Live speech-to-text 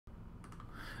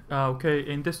Okay,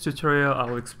 in this tutorial I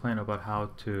will explain about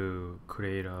how to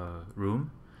create a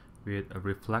room with a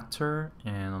reflector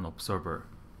and an observer.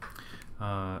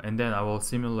 And then I will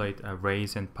simulate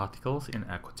rays and particles in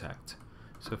Ecotect.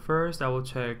 So first I will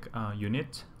check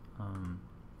unit.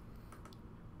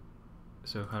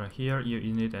 So kind of here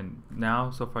unit, and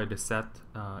now so far it is set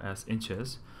as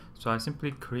inches. So I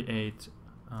simply create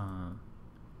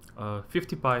a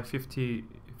 50 by 50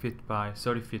 feet by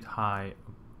 30 feet high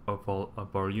a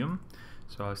volume.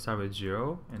 So I'll start with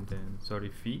 0 and then 30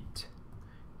 feet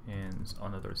and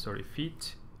another 30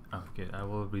 feet. Okay, I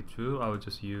will redo. I will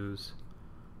just use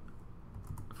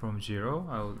from 0.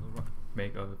 I will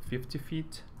make a 50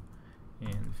 feet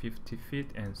and 50 feet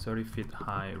and 30 feet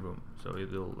high room. So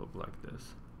it will look like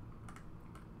this.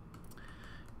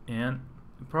 And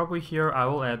probably here I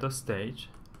will add a stage.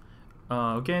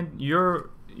 Again,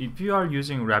 if you are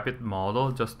using Rabbit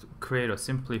model, just create a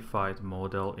simplified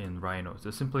model in Rhino.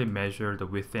 So simply measure the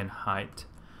width and height,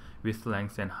 width,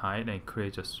 length, and height, and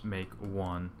just make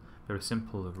one very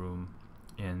simple room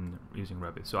in using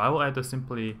Rabbit. So I will add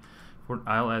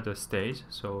I'll add a stage.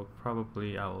 So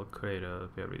probably I will create a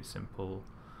very simple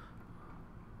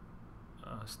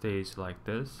stage like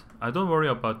this. I don't worry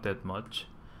about that much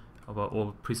about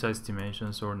all precise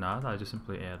dimensions or not. I just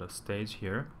simply add a stage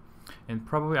here. And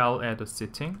probably I'll add a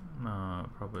sitting.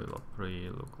 Probably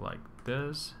look like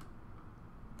this.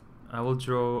 I will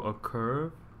draw a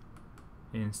curve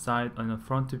inside on the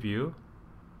front view,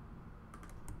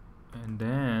 and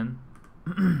then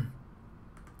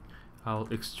I'll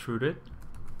extrude it.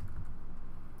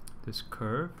 This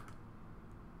curve,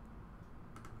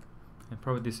 and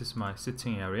probably this is my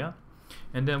sitting area.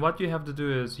 And then what you have to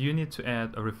do is you need to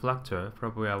add a reflector.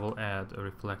 Probably I will add a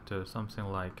reflector, something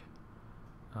like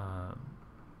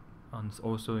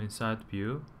also inside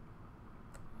view.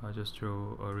 I'll just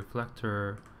draw a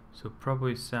reflector. So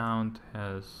probably sound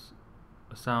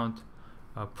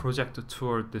projected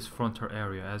toward this frontal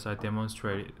area. As I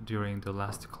demonstrated during the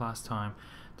last class time,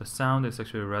 the sound is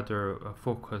actually rather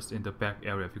focused in the back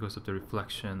area because of the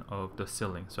reflection of the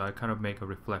ceiling. So I kind of make a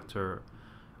reflector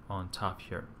on top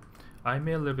here. I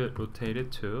may a little bit rotate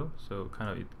it too, so kind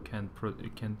of it can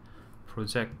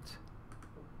project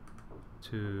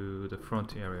to the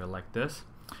front area like this.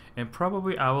 And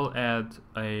probably I will add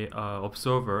a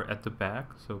observer at the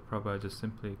back. So probably I just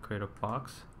simply create a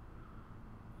box.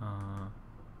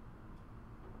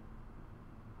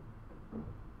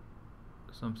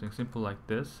 Something simple like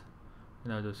this,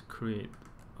 and I'll just create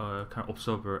a kind of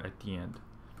observer at the end.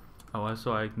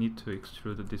 Also I need to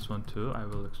extrude this one too. I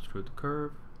will extrude the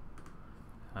curve.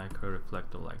 I create a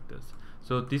reflector like this.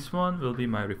 So this one will be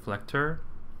my reflector,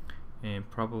 and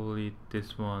probably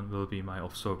this one will be my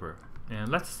observer. And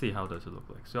let's see how does it look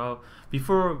like. So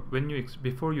before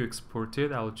you export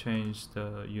it, I'll change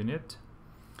the unit.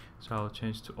 So I'll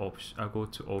change to option. I'll go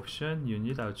to option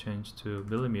unit. I'll change to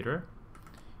millimeter,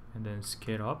 and then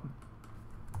scale up.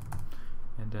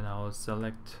 And then I'll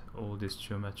select all this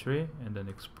geometry and then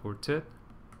export it.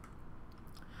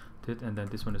 And then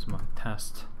this one is my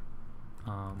test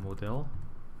model,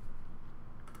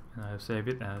 and I'll save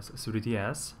it as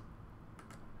 3ds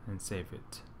and save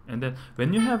it. And then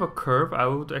when you have a curve, I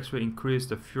would actually increase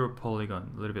the pure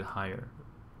polygon a little bit higher.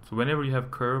 So whenever you have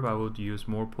curve, I would use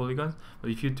more polygons, but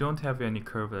if you don't have any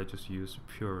curve, I just use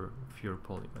pure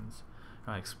polygons.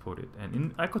 I export it, and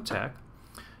in Ecotect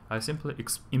I simply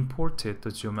imported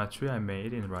the geometry I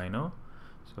made in Rhino.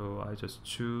 So I just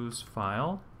choose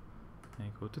file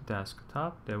and go to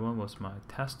desktop. That one was my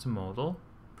test model.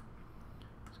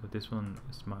 So this one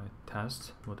is my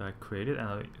test, what I created, and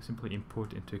I simply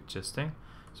import into existing.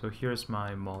 So here's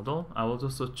my model. I will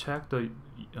also check the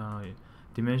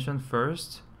dimension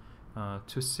first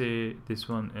to see this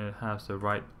one has the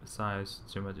right size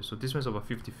geometry. So this one's about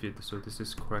 50 feet, so this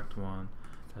is correct one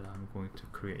that I'm going to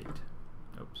create.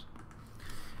 Oops.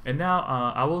 And now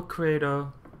I will create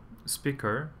a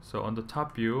speaker. So on the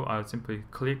top view, I'll simply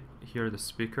click here the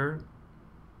speaker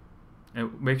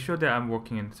and make sure that I'm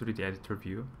working in 3D editor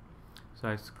view. So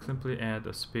I simply add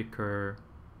a speaker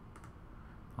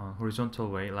on horizontal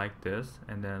way like this,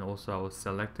 and then also I will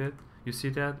select it. You see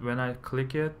that when I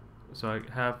click it, so I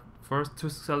have first to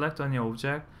select any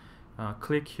object,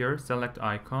 click here, select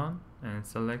icon, and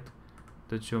select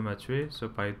the geometry. So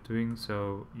by doing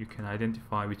so, you can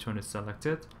identify which one is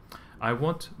selected. I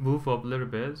want to move up a little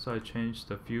bit, so I change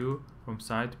the view from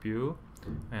side view,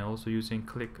 and also using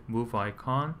click move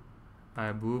icon,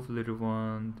 I move little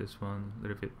one, this one a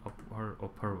little bit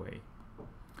upper way.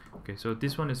 Okay, so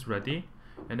this one is ready.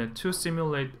 And then to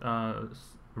simulate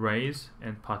rays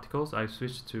and particles, I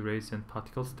switch to rays and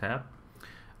particles tab.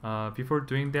 before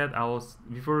doing that,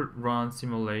 before run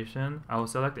simulation, I will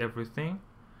select everything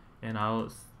and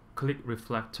I'll click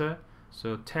reflector.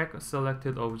 So tag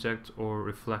selected object or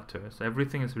reflector. So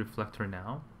everything is reflector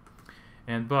now.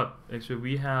 But actually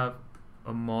we have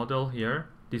a model here.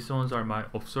 These ones are my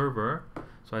observer.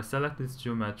 So I select this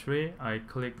geometry. I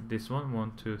click this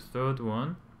one to third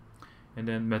one, and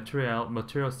then material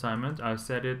assignment. I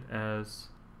set it as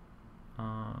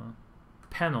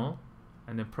panel,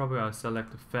 and then probably I'll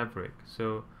select the fabric.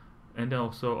 So and then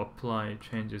also apply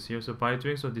changes here. So by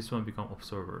doing so, this one become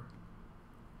observer.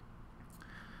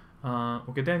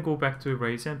 Okay, then go back to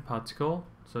rays and particle.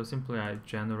 So simply I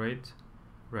generate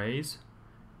rays,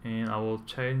 and I will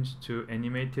change to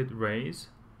animated rays,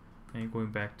 and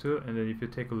going back to, and then if you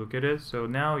take a look at it, so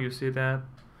now you see that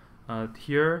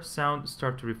here sound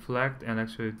start to reflect and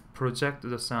actually project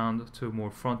the sound to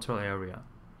more frontal area.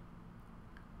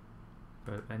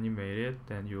 But animate it,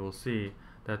 then you will see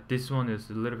that this one is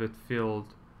a little bit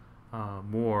filled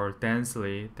more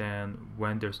densely than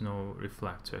when there's no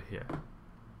reflector here.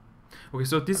 Okay,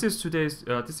 so this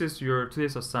is your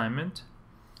today's assignment.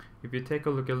 If you take a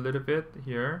look a little bit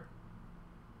here,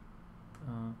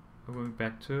 going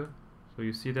back to, so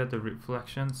you see that the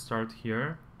reflection start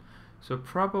here. So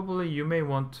probably you may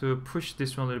want to push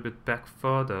this one a little bit back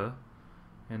further,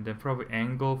 and then probably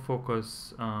angle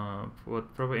focus.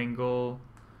 Probably angle,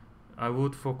 I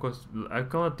would focus. I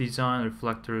call it design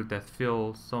reflector that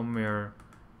fill somewhere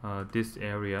this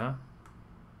area,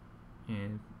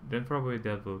 and then probably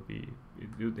that will be, it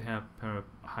would have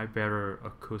better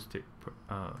acoustic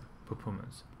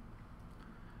performance.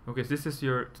 Okay, so this is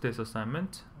your today's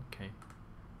assignment. Okay,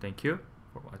 thank you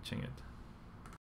for watching it.